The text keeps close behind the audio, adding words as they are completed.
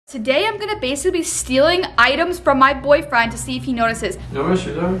Today I'm gonna basically be stealing items from my boyfriend to see if he notices. You know where his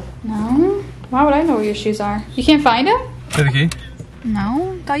shoes are? No. Why would I know where your shoes are? You can't find them? Have the key?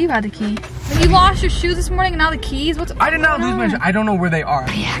 No. Thought you had the key. You lost your shoes this morning and now the keys? I did not lose my shoes. I don't know where they are.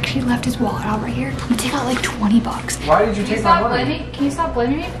 He actually left his wallet out right here. You take out like 20 bucks. Why did you take my money? Can you stop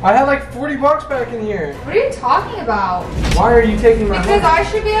blaming me? I had like 40 bucks back in here. What are you talking about? Why are you taking my money? Because I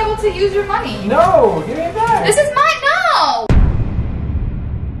should be able to use your money. No, give me it back. This is mine. No!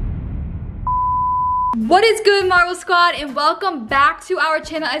 What is good, Marble Squad, and welcome back to our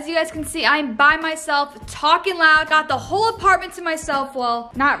channel. As you guys can see, I'm by myself, talking loud, got the whole apartment to myself.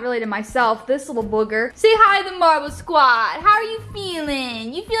 Well, not really to myself, this little booger. Say hi to the Marble Squad. How are you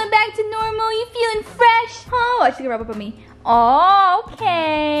feeling? You feeling back to normal? You feeling fresh? Oh, I should rub up on me. Oh,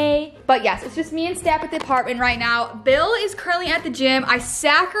 okay. But yes, it's just me and Steph at the apartment right now. Bill is currently at the gym. I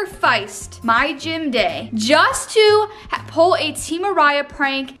sacrificed my gym day just to pull a Team Mariah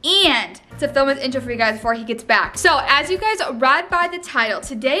prank and to film his intro for you guys before he gets back. So as you guys read by the title,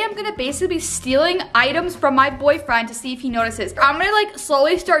 today I'm gonna basically be stealing items from my boyfriend to see if he notices. I'm gonna like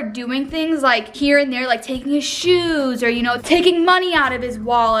slowly start doing things like here and there, like taking his shoes or, you know, taking money out of his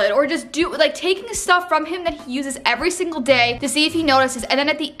wallet or just taking stuff from him that he uses every single day to see if he notices. And then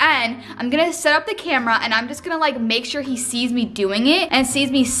at the end, I'm gonna set up the camera and I'm just gonna like make sure he sees me doing it and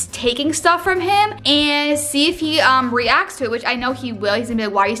sees me taking stuff from him and see if he reacts to it, which I know he will. He's gonna be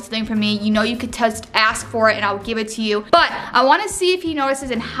like, why are you stealing from me? You know you could just ask for it and I'll give it to you. But I wanna see if he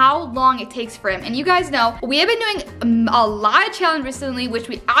notices and how long it takes for him. And you guys know, we have been doing a lot of challenges recently, which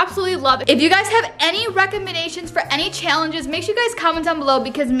we absolutely love. If you guys have any recommendations for any challenges, make sure you guys comment down below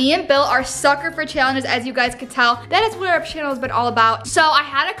because me and Bill are sucker for challenges, as you guys could tell. That is what our channel has been all about. So I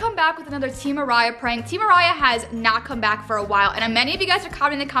had to come back with another Team Mariah prank. Team Mariah has not come back for a while. And many of you guys are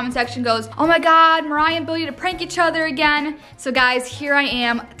commenting in the comment section goes, oh my God, Mariah and Bill need to prank each other again. So guys, here I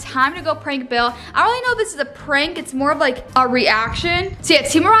am. Time to go prank Bill. I don't really know if this is a prank. It's more of like a reaction. So yeah,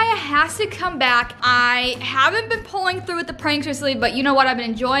 Team Mariah has to come back. I haven't been pulling through with the pranks recently, but you know what? I've been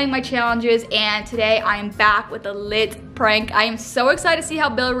enjoying my challenges and today I am back with a lit prank. I am so excited to see how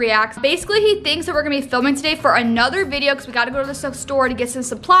Bill reacts. Basically, he thinks that we're gonna be filming today for another video because we gotta go to the store to get some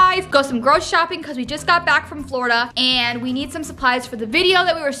supplies, go some grocery shopping because we just got back from Florida and we need some supplies for the video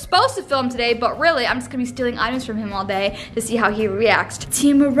that we were supposed to film today, but really, I'm just gonna be stealing items from him all day to see how he reacts.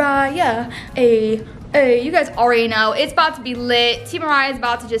 Team Mariah, Hey, you guys already know, it's about to be lit. Team Mariah is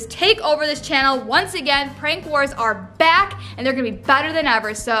about to just take over this channel. Once again, prank wars are back and they're gonna be better than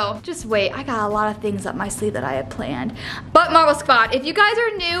ever. So just wait, I got a lot of things up my sleeve that I have planned. But Marble Squad, if you guys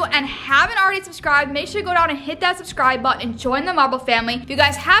are new and haven't already subscribed, make sure to go down and hit that subscribe button and join the Marble family. If you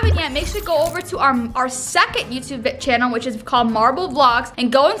guys haven't yet, make sure to go over to our second YouTube channel, which is called Marble Vlogs,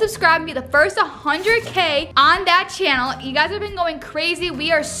 and go and subscribe and be the first 100K on that channel. You guys have been going crazy.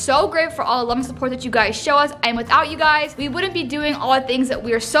 We are so grateful for all the love and support that you guys show us, and without you guys we wouldn't be doing all the things that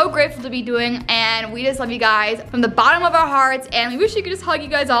we are so grateful to be doing, and we just love you guys from the bottom of our hearts and we wish we could just hug you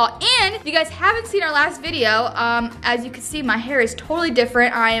guys all. And if you guys haven't seen our last video, as you can see, my hair is totally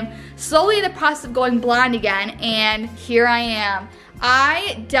different. I am slowly in the process of going blonde again and here I am.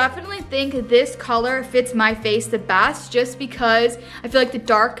 I definitely think this color fits my face the best just because I feel like the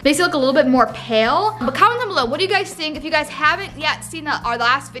dark makes it look a little bit more pale. But comment down below, what do you guys think? If you guys haven't yet seen our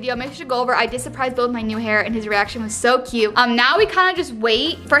last video, make sure to go over. I did surprise Bill with my new hair and his reaction was so cute. Now we kind of just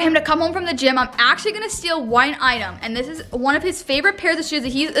wait for him to come home from the gym. I'm actually gonna steal one item and this is one of his favorite pairs of shoes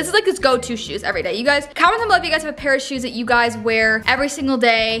that this is like his go-to shoes every day. You guys comment down below if you guys have a pair of shoes that you guys wear every single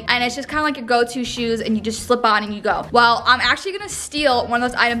day and it's just kind of like your go-to shoes and you just slip on and you go. Well, I'm actually gonna steal one of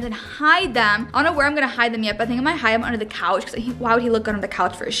those items and hide them. I don't know where I'm gonna hide them yet, but I think I might hide them under the couch because why would he look under the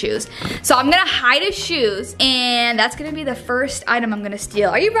couch for his shoes? So I'm gonna hide his shoes and that's gonna be the first item I'm gonna steal.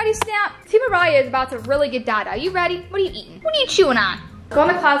 Are you ready, Snap? Team Mariah is about to really get data. Are you ready? What are you eating? What are you chewing on? Go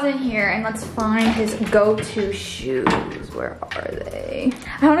in the closet in here and let's find his go-to shoes. Where are they?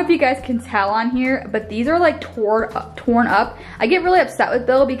 I don't know if you guys can tell on here, but these are like torn up. I get really upset with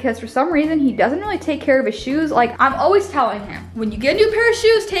Bill because for some reason he doesn't really take care of his shoes. Like I'm always telling him, when you get a new pair of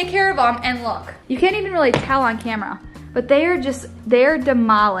shoes, take care of them. And look, you can't even really tell on camera, but they're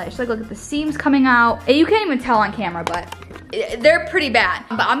demolished. Like look at the seams coming out. And you can't even tell on camera, but they're pretty bad.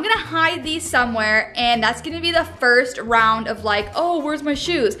 But I'm gonna hide these somewhere and that's gonna be the first round of like, oh, where's my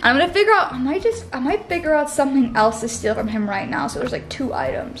shoes? I'm gonna figure out, I might figure out something else to steal from him right now. So there's like 2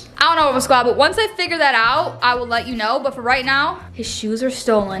 items. I don't know what was squad, but once I figure that out, I will let you know. But for right now, his shoes are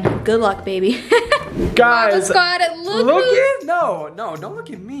stolen. Good luck, baby. Guys, Squad, look no, don't look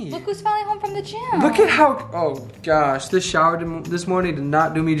at me. Look who's finally home from the gym. Look at how, oh gosh, this shower this morning did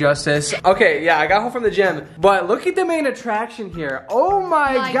not do me justice. Okay, yeah, I got home from the gym, but look at the main attraction here. Oh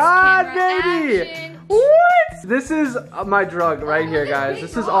my Lights, God, camera, baby. action. What? This is my drug right here, guys. big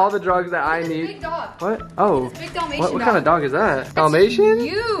This is dog. all the drugs that I Look at this need. big dog. What? Oh. This big Dalmatian What dog. kind of dog is that? Dalmatian?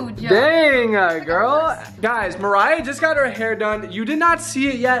 Huge. Dang, like a girl. horse. Guys, Mariah just got her hair done. You did not see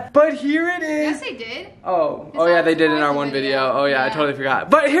it yet, but here it is. Yes, they did. Oh, It's yeah, not they did in our surprising one video. video. Oh yeah, I Yeah. totally forgot.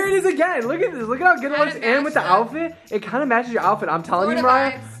 But here it is again. Look at this. Look at how good it looks. Kinda And with the matched up. outfit, it kind of matches your outfit. I'm telling you,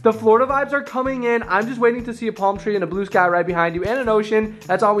 Florida Mariah, vibes. the Florida vibes are coming in. I'm just waiting to see a palm tree and a blue sky right behind you and an ocean.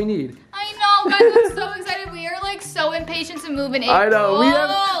 That's all we need. I know, guys. I'm so excited. We are like so impatient to move in April. I know. We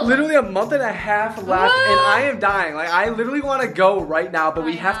have literally a month and a half left, and I am dying. Like I literally want to go right now, but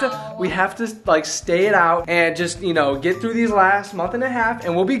we have to like stay it out and just get through these last month and a half,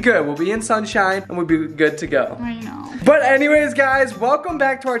 and we'll be good. We'll be in sunshine, and we'll be good to go. I know. But anyways, guys, welcome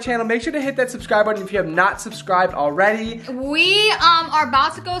back to our channel. Make sure to hit that subscribe button if you have not subscribed already. We are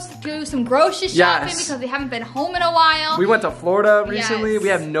about to go do some grocery shopping Yes. because we haven't been home in a while. We went to Florida recently. Yes. We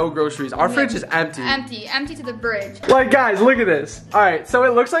have no groceries. Our fridge is empty. Empty to the bridge. Like, guys, look at this. All right, so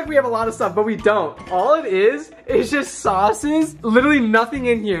it looks like we have a lot of stuff, but we don't. All it is just sauces. Literally nothing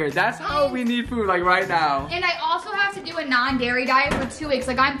in here. That's how we need food, like right now. And I also have to do a non-dairy diet for 2 weeks.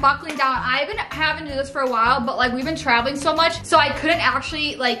 Like I'm buckling down. I've been having to do this for a while, but like we've been traveling so much, so I couldn't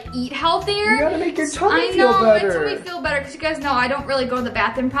actually like eat healthier. You gotta make your tummy I feel know, better. my tummy feel better because you guys know I don't really go to the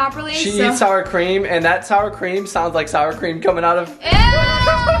bathroom properly. She so. eats sour cream, and that sour cream sounds like sour cream coming out of... Ew,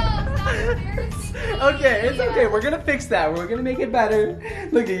 sounds embarrassing. Okay, it's okay. We're gonna fix that. We're gonna make it better.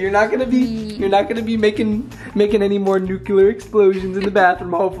 Look, you're not gonna be making any more nuclear explosions in the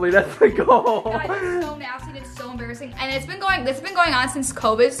bathroom. Hopefully, that's the goal. God, it's so nasty and it's so embarrassing. And it's been going on since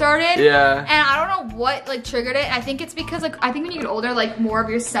COVID started. Yeah. And I don't know what like triggered it. I think it's because like I think when you get older, like more of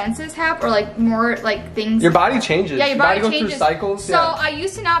your senses happen, or like more like things. Your body changes. Yeah, your body goes changes. through cycles. So I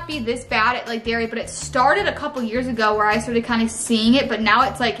used to not be this bad at like dairy, but it started a couple years ago where I started kind of seeing it, but now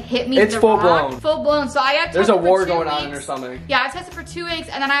it's like hit me. It's full blown. Full blown. So I have to. There's a war going weeks. on in her stomach. Yeah, I tested for 2 weeks,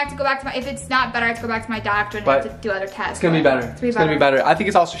 and then I have to go back to my. If it's not better, I have to go back to my doctor and But have to do other tests. It's gonna be better. It's gonna be better. I think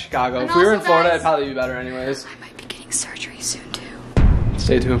it's also Chicago. And if we were in also, Florida, guys, it'd probably be better anyways. I might be getting surgery soon too.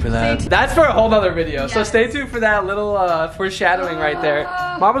 Stay tuned for that. That's for a whole nother video. So Yes. stay tuned for that little foreshadowing right there.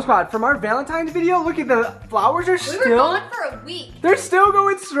 Mama Squad, from our Valentine's video, look at the flowers are We still. were gone for a week. They're still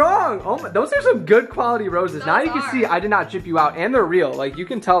going strong. Oh my, those are some good quality roses. Now Those you can are. see I did not chip you out, and they're real. Like you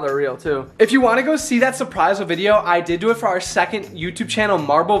can tell they're real too. If you want to go see that surprise video, I did do it for our second YouTube channel,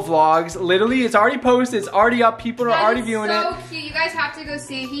 Marble Vlogs. Literally, it's already posted. It's already up. People are already viewing it. So cute. You guys have to go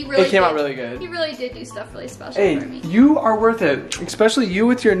see. He really. It came out really good. He really did do stuff really special Hey, for me. you are worth it. Especially you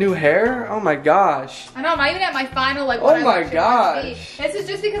with your new hair. Oh my gosh. I know, I'm not even at my final, like, Oh what I my want to gosh. be. This is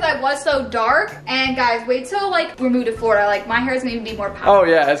just because I was so dark. And guys, wait till, like, we move to Florida. Like, my hair is going to be more powerful. Oh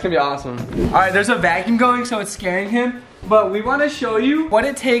yeah, it's gonna be awesome. All right, there's a vacuum going, so it's scaring him. But we want to show you what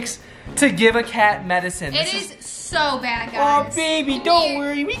it takes to give a cat medicine. It is so bad, Oh guys. baby, Come don't here.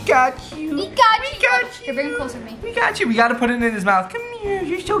 worry, we got you. We got you. you. Here, bring him closer to me. We got you. We gotta put it in his mouth. Come here,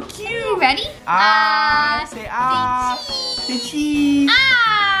 you're so cute. Ready? Say ah. Say cheese.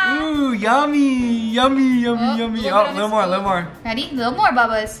 Ah. Ooh, yummy, yummy, yummy, yummy. look Oh, at a little his more, a food. little more. Ready? A little more,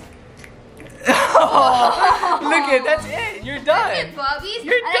 Bubba's. Oh, look at that's it. You're done. Look at Bubby's.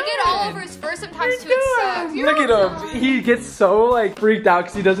 You're and I get all done. over his fur sometimes too. It sucks. Look at him. He gets so like freaked out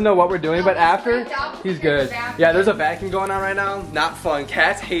because he doesn't know what we're doing, but after he's good. Yeah, there's a vacuum going on right now. Not fun.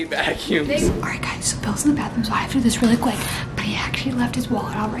 Cats hate vacuums. Alright guys, so Bill's in the bathroom, so I have to do this really quick. But he actually left his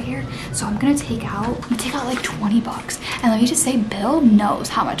wallet out right here. So I'm gonna take out like 20 bucks. And let me just say, Bill knows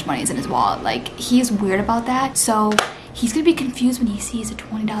how much money is in his wallet. Like, he's weird about that. So he's gonna be confused when he sees a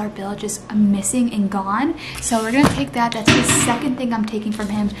 $20 bill just missing and gone. So we're gonna take that. That's the second thing I'm taking from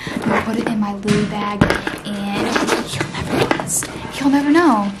him. I'm gonna put it in my Louis bag, and he'll never guess. He'll never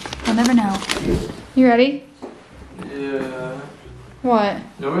know. He'll never know. You ready? Yeah. What?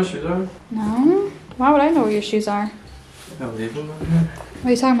 Know where your shoes are? No? Why would I know where your shoes are? No, leave them on here. What are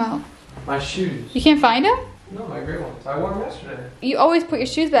you talking about? My shoes. You can't find them? No, my gray ones. I wore them yesterday. You always put your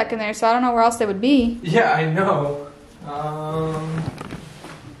shoes back in there, so I don't know where else they would be. Yeah, I know.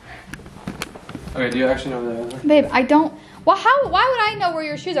 Okay, do you actually know where they are? Babe, I don't. Well, why would I know where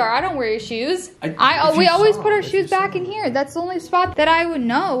your shoes are? I don't wear your shoes. If We you always saw put our them, if shoes you saw back in them. here. That's the only spot that I would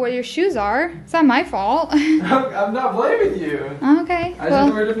know where your shoes are. It's not my fault. I'm not blaming you. Okay. I just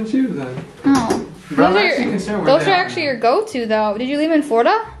Well, wear different shoes then. oh. But I'm Those are actually your- concerned where those they are are actually now. your go-to though. Did you leave them in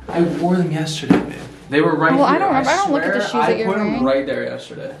Florida? I wore them yesterday, babe. They were right well, here. I don't remember. I don't look at the shoes that you're wearing. I put them right there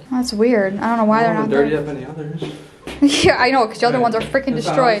yesterday. That's weird. I don't know why they're not dirty there. up any others. Yeah, I know, because the other ones are freaking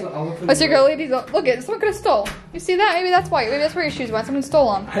destroyed. Let's go, ladies. Look at someone could have stole. You see that? Maybe that's why. Maybe that's where your shoes went. Someone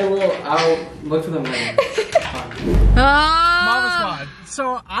stole them. I'll look for them later. Mama Squad.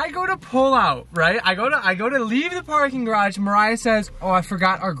 So I go to pull out, right? I go to leave the parking garage. Mariah says, "Oh, I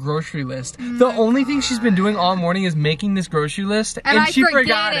forgot our grocery list." The only thing she's been doing all morning is making this grocery list, and she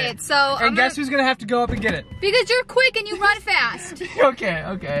forgot it. So and guess who's gonna have to go up and get it? Because you're quick and you run fast. Okay.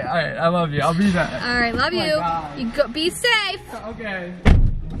 All right. I love you. I'll be back. All right, love you. You go, be safe. Okay.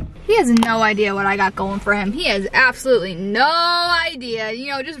 He has no idea what I got going for him. He has absolutely no idea. You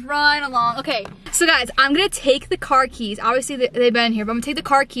know, just run along. Okay, so guys, I'm gonna take the car keys. Obviously, they've been here, but I'm gonna take the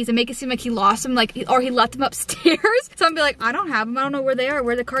car keys and make it seem like he lost them, like, or he left them upstairs. So I'm gonna be like, I don't have them. I don't know where they are.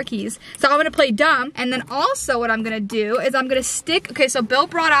 Where are the car keys? So I'm gonna play dumb. And then also what I'm gonna do is I'm gonna stick, okay, so Bill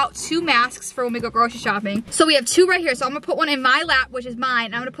brought out 2 masks for when we go grocery shopping. So we have 2 right here. So I'm gonna put one in my lap, which is mine.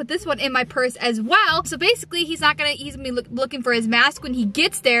 And I'm gonna put this one in my purse as well. So basically, he's gonna be looking for his mask when he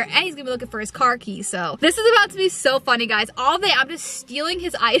gets there, and he's gonna be looking for his car keys. So this is about to be so funny, guys. All day I'm just stealing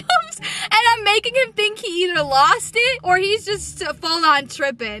his items and I'm making him think he either lost it or he's just full on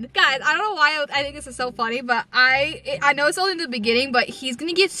tripping. Guys, I don't know why I think this is so funny, but I know it's only in the beginning, but he's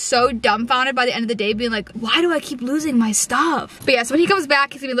gonna get so dumbfounded by the end of the day being like, why do I keep losing my stuff? But yeah, so when he comes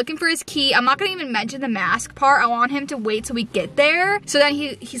back, he's gonna be looking for his key. I'm not gonna even mention the mask part. I want him to wait till we get there. So then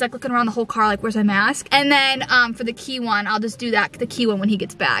he's like looking around the whole car like, where's my mask? And then for the key one, I'll just do the key one when he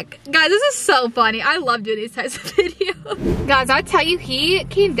gets back. Guys, this is so funny. I love doing these types of videos. Guys, I tell you, he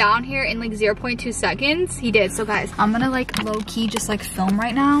came down here in like 0.2 seconds. He did. So guys, I'm gonna like low key just like film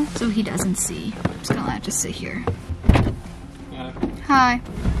right now so he doesn't see. I'm just gonna let it just sit here. Yeah. Hi.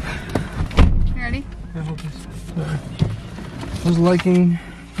 You ready? I was liking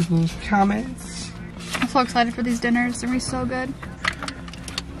people's comments. I'm so excited for these dinners. They're gonna be so good.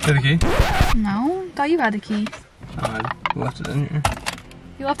 Have the key? No, thought you had the key. I left it in here.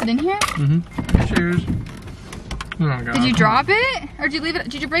 You left it in here? Mm-hmm. Cheers. Oh my god. Did you drop it? Or did you leave it?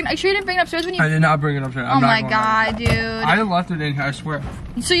 Did you bring? Are you sure you didn't bring it upstairs when you? I did not bring it upstairs. Oh my god, dude. I left it in here. I swear.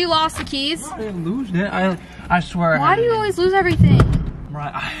 So you lost the keys? I didn't lose it. I swear. Why do you always lose everything?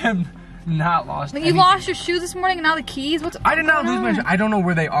 Right. I have not lost. Like you lost your shoes this morning and now the keys. What's? I did not lose my shoes. I don't know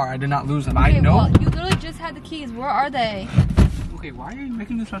where they are. I did not lose them. Okay, I know. Well, you literally just had the keys. Where are they? Okay, why are you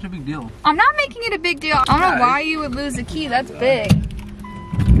making this such a big deal? I'm not making it a big deal. I don't know why you would lose the key. That's big.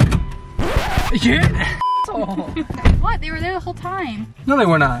 Yeah. What? They were there the whole time. No, they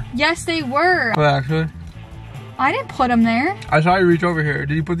were not. Yes, they were. Well, actually. I didn't put them there. I saw you reach over here.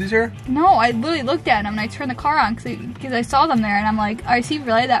 Did you put these here? No, I literally looked at them and I turned the car on because I saw them there and I'm like, is he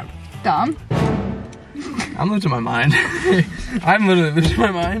really that dumb? I'm losing my mind. I'm literally losing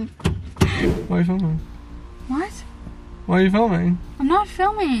my mind. Why are you filming? What? Why are you filming? I'm not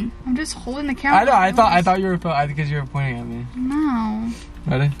filming. I'm just holding the camera. I know. I thought you were filming because you were pointing at me. No.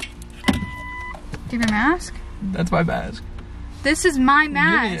 Ready? Do you have your mask? That's my mask. This is my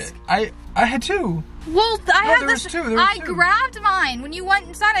mask. I had 2. Well, there was 2. I grabbed mine. When you went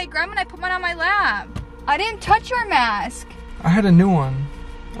inside, I grabbed mine and I put mine on my lap. I didn't touch your mask. I had a new one.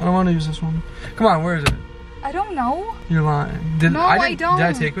 I don't want to use this one. Come on, where is it? I don't know. You're lying. No, I don't. Did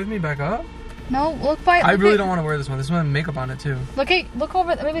I take it with me back up? No, look by. I really don't want to wear this one. This one has makeup on it too. Look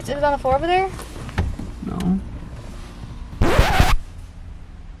over. Maybe it's on the floor over there. No.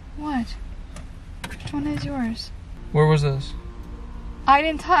 What? Which one is yours? Where was this? I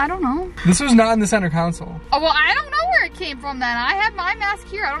didn't touch. I don't know. This was not in the center console. Oh well, I don't know where it came from. Then I have my mask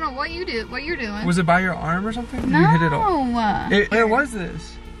here. I don't know what you do. What you're doing? Was it by your arm or something? No. You hit it off. Where was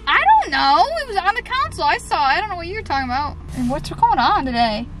this? I don't know. It was on the console. I saw it. I don't know what you were talking about. And what's going on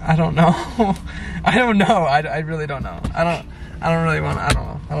today? I don't know. I don't know. I really don't know. I don't really want to. I don't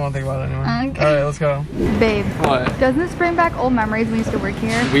know. I don't want to think about it anymore. Okay. All right, let's go. Babe. What? Doesn't this bring back old memories when we used to work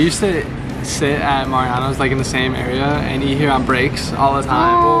here? We used to sit at Marianos like in the same area and eat here on breaks all the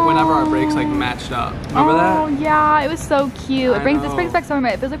time. Well, whenever our breaks like matched up. Remember that? Oh yeah, it was so cute. This brings back so many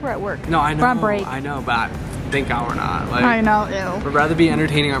memories. It feels like we're at work. No, I know. We're on break. I know, but thank God we're not. Like, I know, ew. We'd rather be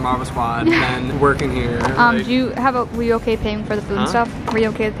entertaining our Marvel Squad than working here. Like, were you okay paying for the food and stuff? Were you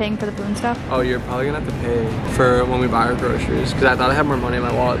okay with paying for the food and stuff? Oh, you're probably gonna have to pay for when we buy our groceries because I thought I had more money in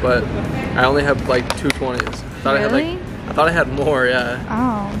my wallet, but I only have like 2 20s. I thought I had more, yeah.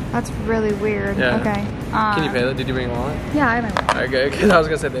 Oh, that's really weird. Yeah. Okay. Can you pay that? Did you bring a wallet? Yeah, I have my wallet. Alright, good. Because I was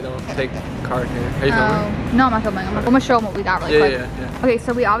gonna say they don't take card here. Are you filming? No, I'm not filming. I'm gonna show them what we got really quick. Yeah. Okay,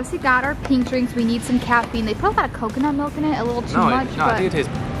 so we obviously got our pink drinks. We need some caffeine. They put a lot of coconut milk in it, a little too much. I think it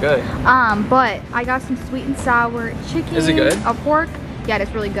tastes good. But I got some sweet and sour chicken. Is it good? A pork. Yeah,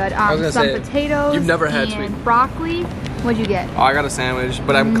 it's really good. Some say, potatoes. You've never had and sweet broccoli. What'd you get? Oh, I got a sandwich,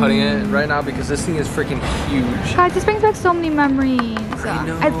 but I'm cutting it right now because this thing is freaking huge. God, this brings back so many memories. I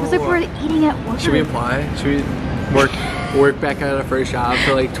know. It was like we're eating at work. Should we apply? Should we work back at our first job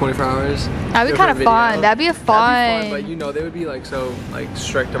for like 24 hours? That'd be kind of fun. That'd be fun. That'd be fun, but you know, they would be like so like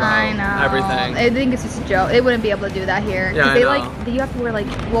strict about everything. I think it's just a joke. They wouldn't be able to do that here. Yeah, they you have to wear like,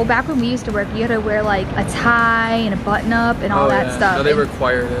 well, back when we used to work, you had to wear like a tie and a button up and all that stuff. No, they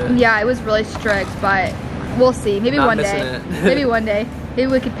required it. Yeah, it was really strict, but we'll see. Maybe one day. Maybe one day. Maybe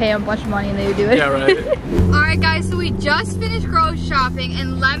we could pay them a bunch of money and they would do it. Yeah, right. Alright guys, so we just finished grocery shopping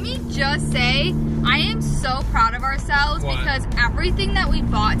and let me just say, I am so proud of ourselves because everything that we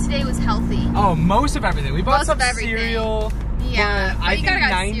bought today was healthy. Oh, most of everything. We bought some cereal. Yeah, I think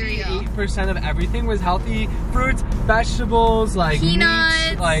 98% of everything was healthy. Fruits, vegetables, like peanuts.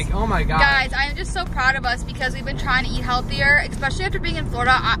 Meats, like, oh my god. Guys, I'm just so proud of us because we've been trying to eat healthier, especially after being in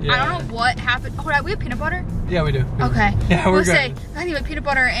Florida. I don't know what happened. Oh, we have peanut butter? Yeah, we do. Okay. Yeah, we're good. I think we have peanut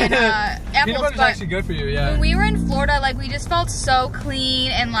butter and apples. Peanut butter's actually good for you, yeah. When we were in Florida, like, we just felt so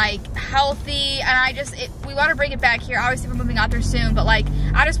clean and, like, healthy, and we want to bring it back here. Obviously, we're moving out there soon, but, like,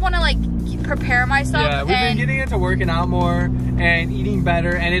 I just want to, like, prepare myself. Yeah, we've been getting into working out more and eating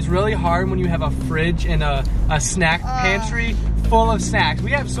better, and it's really hard when you have a fridge and a snack pantry full of snacks.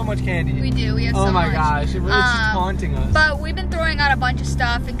 We have so much candy. We do. We have so much. Oh my gosh, it's just haunting us. But we've been throwing out a bunch of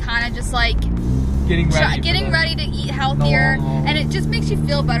stuff and kind of just like getting ready to eat healthier, and it just makes you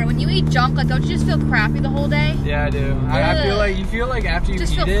feel better when you eat junk. Like, don't you just feel crappy the whole day? Yeah, I do. I feel like you feel like after you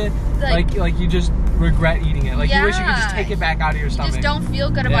eat it, like you just regret eating it. Like you wish you could just take it back out of your stomach. You just don't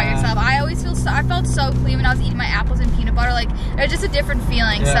feel good about yourself. I always I felt so clean when I was eating my apples and peanut butter. Like, it's just a different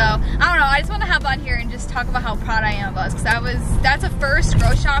feeling. So I don't know. I just want to hop on here and just talk about how proud I am of us, because that's a first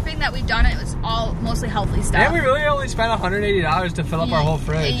grocery shopping that we've done, and it was all mostly healthy stuff. And we really only spent $180 to fill up our whole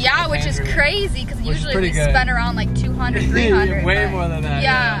fridge. Yeah, which is crazy because usually we spend around like $200, $300. Way more than that.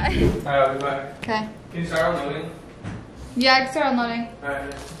 Yeah. Alright, I'll be back. Okay. Can you start unloading? Yeah, I can start unloading.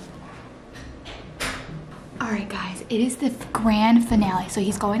 Alright. Alright guys, it is the grand finale. So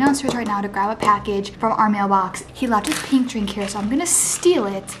he's going downstairs right now to grab a package from our mailbox. He left his pink drink here, so I'm gonna steal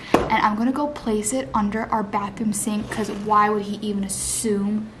it and I'm gonna go place it under our bathroom sink, because why would he even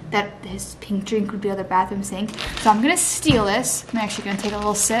assume that his pink drink would be under the bathroom sink? So I'm gonna steal this. I'm actually gonna take a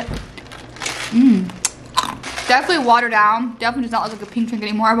little sip. Definitely watered down. Definitely does not look like a pink drink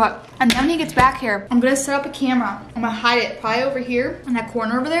anymore, but, and then when he gets back here, I'm gonna set up a camera. I'm gonna hide it probably over here in that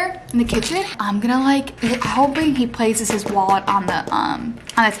corner over there in the kitchen. I'm gonna like, I'm hoping he places his wallet on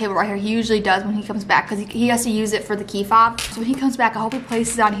the table right here. He usually does when he comes back, because he has to use it for the key fob. So when he comes back, I hope he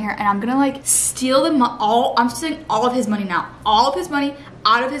places it on here, and I'm gonna like steal I'm stealing all of his money now. All of his money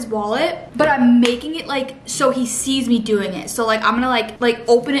out of his wallet, but I'm making it like so he sees me doing it. So like I'm gonna like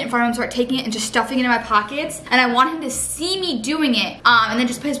open it in front of him, start taking it and just stuffing it in my pockets, and I want him to see me doing it, and then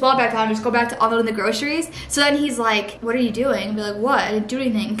just put his wallet back down and just go back to unloading the groceries. So then he's like, what are you doing? And be like, what? I didn't do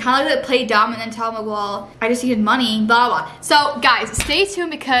anything. Kind of like play dumb and then tell him like, well, I just needed money, blah blah. So guys, stay tuned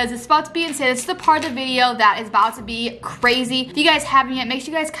because it's about to be insane. This is the part of the video that is about to be crazy. If you guys haven't yet, make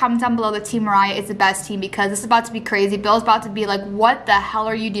sure you guys comment down below that Team Mariah is the best team, because this is about to be crazy. Bill's about to be like, what the hell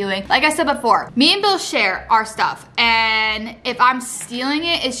are you doing? Like I said before, me and Bill share our stuff, and if I'm stealing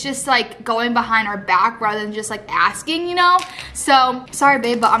it, it's just like going behind our back rather than just like asking, you know? So sorry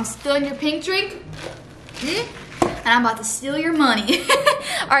babe, but I'm stealing your pink drink and I'm about to steal your money.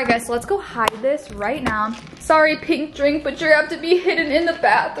 Alright guys, so let's go hide this right now. Sorry pink drink, but you have to be hidden in the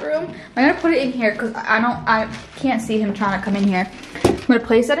bathroom. I'm gonna put it in here because I can't see him trying to come in here. I'm gonna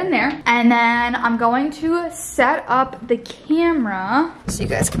place that in there, and then I'm going to set up the camera so you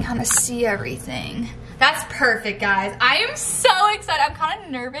guys can kind of see everything. That's perfect, guys. I am so excited. I'm kind of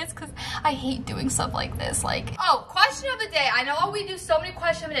nervous because I hate doing stuff like this. Like, oh, question of the day. I know we do so many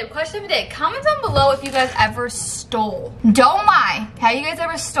questions of the day. Question of the day. Comment down below if you guys ever stole. Don't lie. Have you guys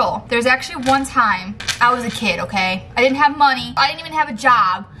ever stole? There's actually one time I was a kid, okay? I didn't have money. I didn't even have a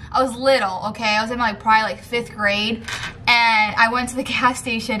job. I was little, okay? I was in like probably like 5th grade. And I went to the gas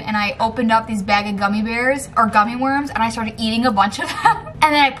station and I opened up these bag of gummy bears or gummy worms, and I started eating a bunch of them.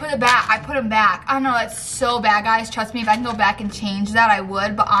 And then I put them back. I don't know, that's so bad, guys. Trust me, if I can go back and change that, I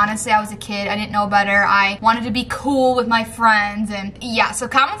would. But honestly, I was a kid. I didn't know better. I wanted to be cool with my friends. And yeah, so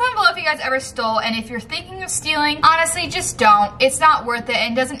comment down below if you guys ever stole. And if you're thinking of stealing, honestly, just don't. It's not worth it.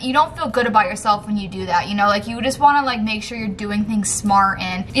 And you don't feel good about yourself when you do that. You know, like you just want to like make sure you're doing things smart,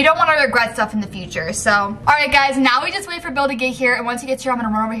 and you don't want to regret stuff in the future. So, all right, guys, now we just wait for Bill to get here. And once he gets here, I'm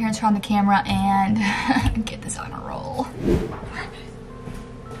gonna run over here and turn on the camera and get this on a roll.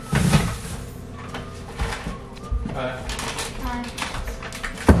 Hi. Hi.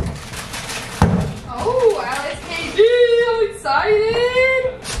 Ooh, LSKG, I'm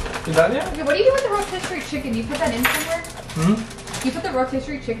excited. You done yet? Okay, what do you do with the rotisserie chicken? You put that in somewhere? Hmm? You put the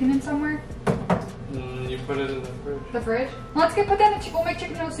rotisserie chicken in somewhere? You put it in the fridge. The fridge? Well, let's put that in the we'll make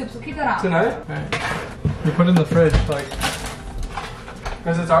chicken noodle soup, so keep that out. Tonight? Alright. You put it in the fridge, like,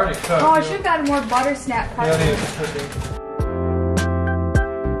 because it's already cooked. Oh, I should have gotten more butter snap Yeah, I think pretzels. it's cooking.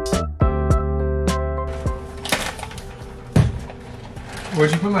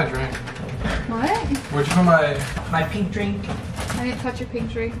 Where'd you put my drink? What? Where'd you put my pink drink? I didn't touch your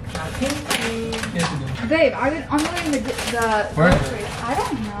pink drink. My pink drink. Yes, you did. Babe, I'm doing the Where? I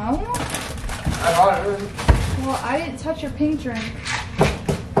don't know. I bought it. Well, I didn't touch your pink drink.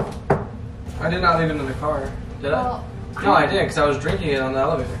 I did not leave it in the car. Did Well, I? No, I didn't, because I was drinking it on the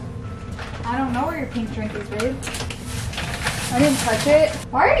elevator. I don't know where your pink drink is, babe. I didn't touch it.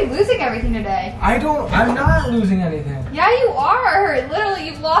 Why are you losing everything today? I'm not losing anything. Yeah, you are. Literally,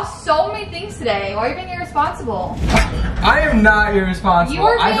 you've lost so many things today. Why are you being irresponsible? I am not irresponsible. You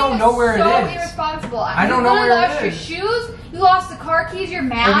are being I don't know where it so is. irresponsible. I don't know where You it lost is. your shoes. You lost the car keys, your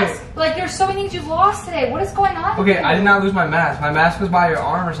mask. Okay. Like, there's so many things you've lost today. What is going on? Okay, here? I did not lose my mask. My mask was by your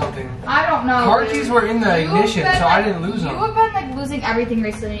arm or something. I don't know. Car dude. keys were in the You've ignition, been, so I didn't lose them. You have been like losing everything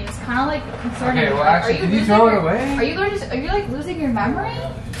recently, and it's kind of like concerning. Okay, well, me. actually, did you throw it away? Are you like losing your memory?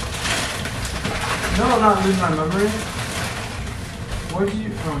 No, I'm not losing my memory. What did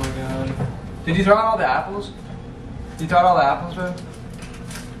you? Oh my god. Did you throw out all the apples? You throw out all the apples, babe?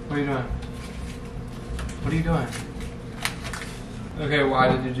 What are you doing? What are you doing? Okay, why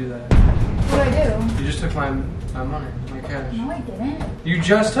did you do that? What did I do? You just took my money, my cash. No, I didn't. You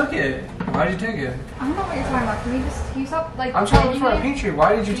just took it. Why did you take it? I don't know what you're talking about. Can you stop like? I'm trying to look blaming for a me? pink tree.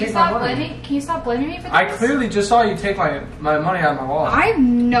 Why did you take my money? Can you stop blaming me for this? I clearly just saw you take my money out of my wallet. I have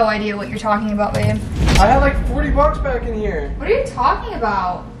no idea what you're talking about, babe. I had like 40 bucks back in here. What are you talking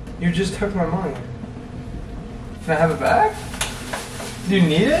about? You just took my money. Can I have it back? Do you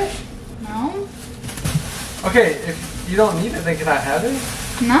need it? No. Okay, if you don't need it, then can I have it?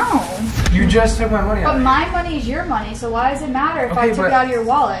 No. You just took my money out. But my money is your money, so why does it matter if I took it out of your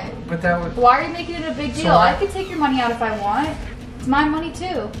wallet? But that would. Why are you making it a big deal? So I could take your money out if I want. It's my money too.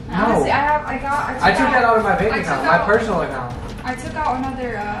 And No. honestly, I took that out of my bank account, my personal account. I took out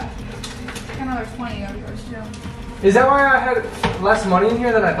another 20 of yours too. Is that why I had less money in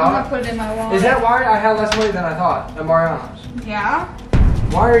here than I I'm gonna thought? put it in my wallet. Is that why I had less money than I thought at Marianos? Yeah.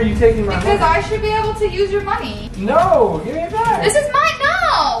 Why are you taking my Because money? I should be able to use your money. No, give me it back. This is mine.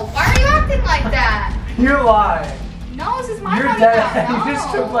 No. Why are you acting like that? You're lying. No, this is my You're money dead. now. No. You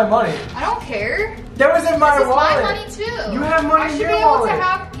just took my money. I don't care. That was in my This is wallet. my money too. You have money I in should your be able wallet. to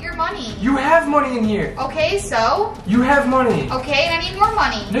have your money. You have money in here. Okay, so? You have money. Okay, and I need more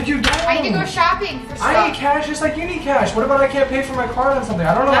money. No, you don't. I need to go shopping for stuff. I need cash just like you need cash. What about I can't pay for my card on something?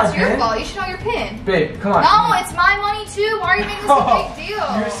 I don't know That's my your PIN. fault. You should know your PIN. Babe, come on. No, it's my money too. Why are you making this a big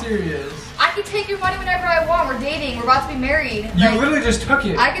deal? You're serious. I can take your money whenever I want. We're dating. We're about to be married. You Like, literally just took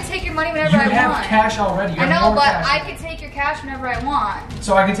it. I can take your money whenever You I have want. cash already. You I have know, more but cash. I can take your cash whenever I want.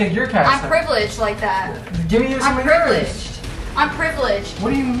 So I can take your cash. I'm then. privileged like that. Give me some I'm of yours. privileged. I'm privileged.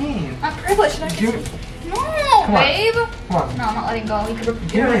 What do you mean? I'm privileged. And I Give can me- No, Come on. babe. Come on. No, I'm not letting go. You can rip,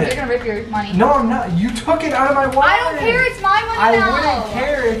 Give you're, me gonna, it. you're gonna rip your money. No, I'm not. You took it out of my wallet. I don't care. It's my money I now. wouldn't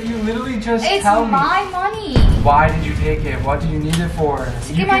care if you literally just It's tell me. my money. Why did you take it? What do you need it for?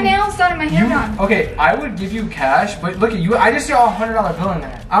 To get my nails done and my hair done. Okay, I would give you cash, but look at you. I just saw a $100 bill in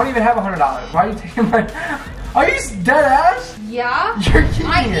there. I don't even have $100. Why are you taking my? Are you dead ass? Yeah? You're kidding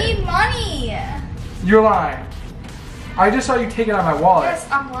I me. need money. You're lying. I just saw you take it out of my wallet. Yes,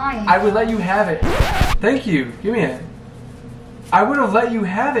 I'm lying. I would let you have it. Thank you. Give me it. I would have let you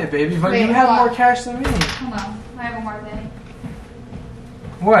have it, baby, but Wait, you have what? more cash than me. Hold on. I have one more thing.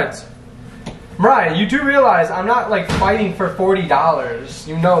 What? Mariah, you do realize I'm not like fighting for $40.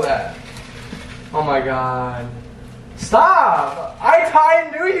 You know that. Oh my god. Stop! I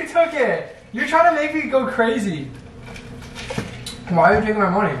knew you took it! You're trying to make me go crazy. Why are you taking my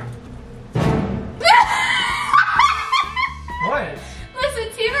money? What?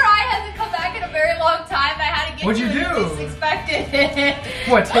 Listen, Team Mariah hasn't come back in a very long time. I had to get What'd you you do? the least expected.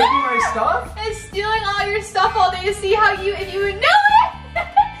 What, taking my stuff? And stealing all your stuff all day to see how if you would know it.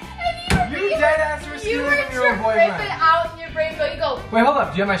 And You dead ass were stealing from your own rip boyfriend. it out in your brain, but you go, Wait, hold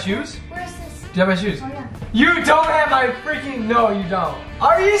up. Do you have my shoes? where's this? Do you have my shoes? Oh yeah. You don't have my freaking... No, you don't.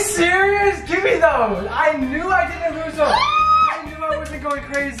 Are you serious? Give me those. I knew I didn't lose them. I knew I wasn't going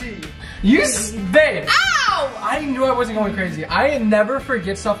crazy. Babe. Ow! I knew I wasn't going crazy. I never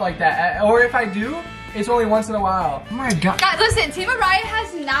forget stuff like that. Or if I do, It's only once in a while. Oh my God. Guys, listen, Team Mariah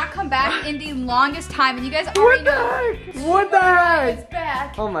has not come back in the longest time, and you guys already know. What the heck? It's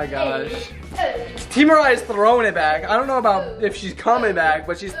back. Oh my gosh. Team Mariah is throwing it back. I don't know about if she's coming back,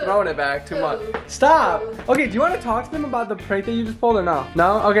 but she's throwing it back too much. Stop. Okay, do you want to talk to them about the prank that you just pulled or no?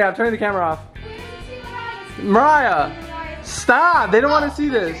 No? Okay, I'm turning the camera off. Mariah, stop. They don't want to see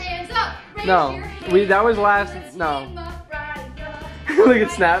this. No, that was last, no. Look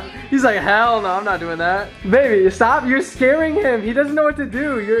at Snap. He's like, hell no, I'm not doing that. Baby, stop. You're scaring him. He doesn't know what to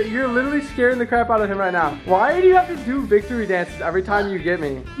do. You're literally scaring the crap out of him right now. Why do you have to do victory dances every time you get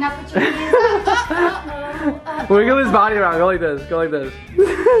me? Now put your hands up. Wiggle his body around. Go like this. Go like this.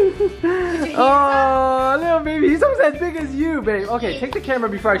 Oh, little baby. He's almost as big as you, babe. Okay, take the camera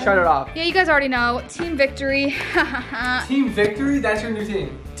before I shut it off. Yeah, you guys already know. Team Victory. Team Victory? That's your new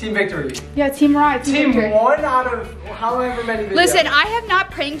team. Team Victory. Yeah, Team Mariah. Team 1 out of however many videos. Listen, I have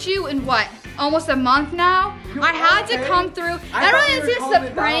not pranked you in what? Almost a month now. I had to come through. I don't really see this as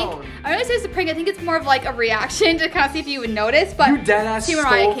a prank. I don't really see this as a prank. I think it's more of like a reaction to kind of see if you would notice. But you dead ass Team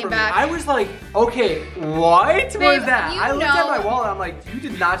Mariah came back. I was like, okay, what? Babe, what is that? I looked at my know, wallet. I'm like, you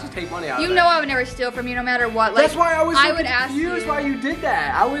did not just take money out of it. You know I would never steal from you no matter what. Like, that's why I was so would ask confused you. why you did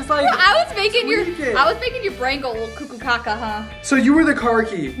that. I was like, I was making your brain go cuckoo caca, huh? So you were the car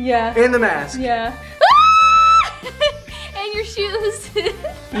key. Yeah. And the mask. Yeah. And your shoes.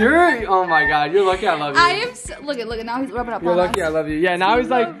 Oh my God, you're lucky I love you. I am so, look at now he's rubbing up You're on lucky us. I love you. Yeah, now he's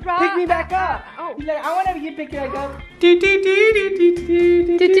like, pick me back up. Oh. He's like, I want to get picked back up. You're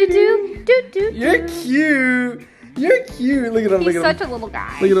cute. You're cute. Look at him, look at him. He's such a little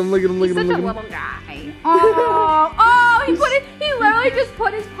guy. Look at him, look at him, look at him, He's look such a at him. little guy. Oh, he literally just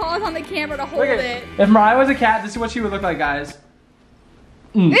put his paws on the camera to hold it. If Mariah was a cat, this is what she would look like, guys.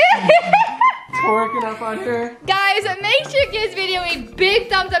 Twerking up on her. Guys, make sure you give this video a big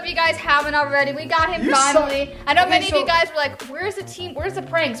thumbs up if you guys haven't already. We got him finally. I know many of you guys were like, where's the team? Where's the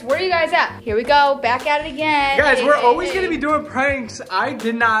pranks? Where are you guys at? Here we go, back at it again. Guys, we're always gonna be doing pranks. I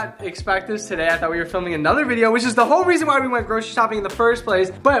did not expect this today. I thought we were filming another video, which is the whole reason why we went grocery shopping in the first place.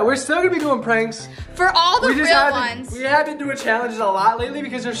 But we're still gonna be doing pranks. For all the real ones. We have been doing challenges a lot lately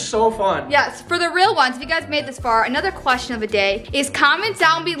because they're so fun. Yes, for the real ones, if you guys made this far, another question of the day is comment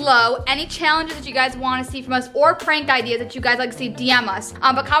down below any challenges that you guys want to see from us or prank ideas that you guys like to see, DM us.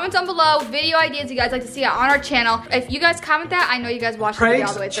 But comment down below video ideas you guys like to see on our channel. If you guys comment that, I know you guys watch the video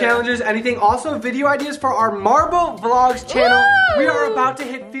all the way through. Challenges, anything. Also video ideas for our Marble Vlogs channel. Woo! We are about to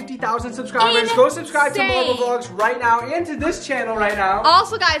hit 50,000 subscribers. Go subscribe to Marble Vlogs right now and to this channel right now.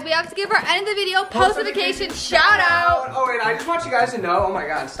 Also guys, we have to give our end of the video post notification shout out. Oh, and I just want you guys to know, oh my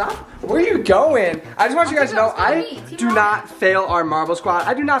God, stop. Where are you going? I just want you guys to know, I do not fail our Marble Squad.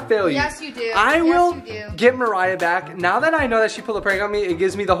 I do not fail you. Yes, you do. I will get Mariah back. Now that I know that she pulled a prank on me, it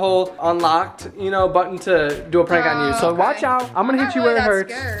gives me the whole unlocked, button to do a prank on you. So watch out. I'm gonna hit you where it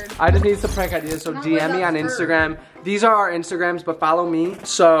hurts. I just need some prank ideas, so DM me on Instagram. These are our Instagrams, but follow me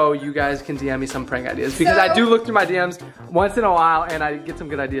so you guys can DM me some prank ideas because I do look through my DMs once in a while and I get some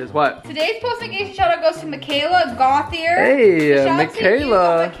good ideas. What? Today's post notification shout out goes to Michaela Gauthier. Hey,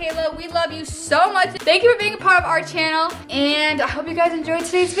 Michaela. Michaela, we love you so much. Thank you for being a part of our channel, and I hope you guys enjoyed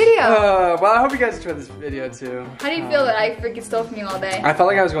today's video. Well, I hope you guys enjoyed this video too. How do you feel that I freaking stole from you all day? I felt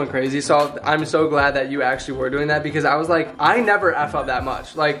like I was going crazy, so I'm so glad that you actually were doing that because I was like, I never F up that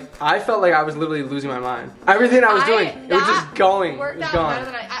much. Like, I felt like I was literally losing my mind. Everything I was doing, it was just going. Worked out better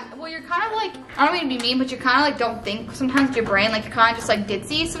than well, you're kind of like, I don't mean to be mean, but you're kind of like don't think sometimes with your brain. Like, you're kind of just like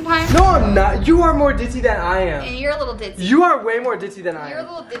ditzy sometimes. No, I'm not. You are more ditzy than I am. And you're a little ditzy. You are way more ditzy than I am. You're a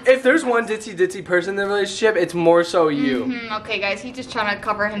little ditzy. If there's one ditzy person in the relationship, it's more so you. Okay, guys, he's just trying to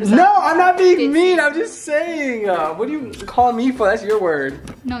cover himself. No, I'm not being mean. I'm just saying. What do you call me for? That's your word.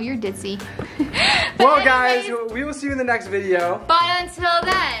 No, you're ditzy. Well, guys, we will see you in the next video. But until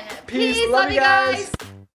then, peace. Love you guys.